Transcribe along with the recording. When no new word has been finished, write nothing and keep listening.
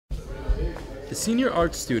The senior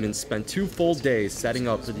art students spent 2 full days setting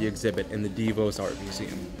up for the exhibit in the DeVos Art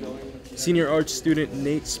Museum. Senior art student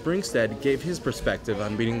Nate Springstead gave his perspective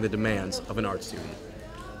on meeting the demands of an art student.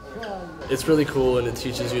 It's really cool, and it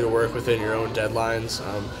teaches you to work within your own deadlines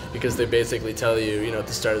because they basically tell you, at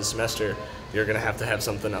the start of the semester, you're going to have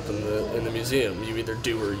something up in the museum. You either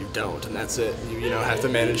do or you don't, and that's it. You have to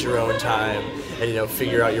manage your own time and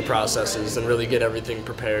figure out your processes and really get everything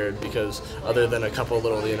prepared, because other than a couple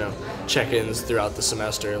little check-ins throughout the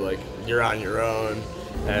semester, like, you're on your own,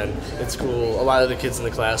 and it's cool. A lot of the kids in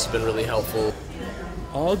the class have been really helpful.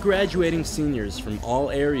 All graduating seniors from all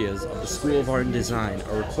areas of the School of Art and Design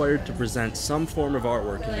are required to present some form of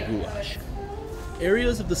artwork in the Goulash.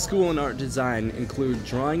 Areas of the School in Art and Design include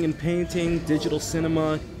drawing and painting, digital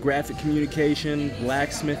cinema, graphic communication,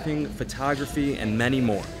 blacksmithing, photography, and many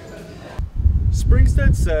more.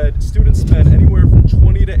 Springstead said students spend anywhere from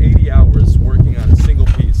 20 to 80 hours working on a single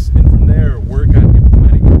piece, and from there work on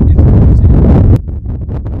implementing it into the museum.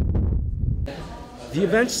 The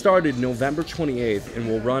event started November 28th and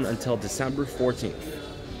will run until December 14th.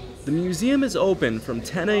 The museum is open from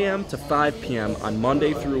 10 a.m. to 5 p.m. on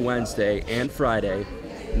Monday through Wednesday and Friday,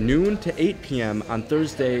 noon to 8 p.m. on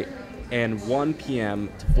Thursday, and 1 p.m.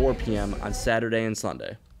 to 4 p.m. on Saturday and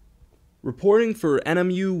Sunday. Reporting for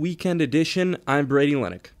NMU Weekend Edition, I'm Brady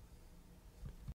Lennox.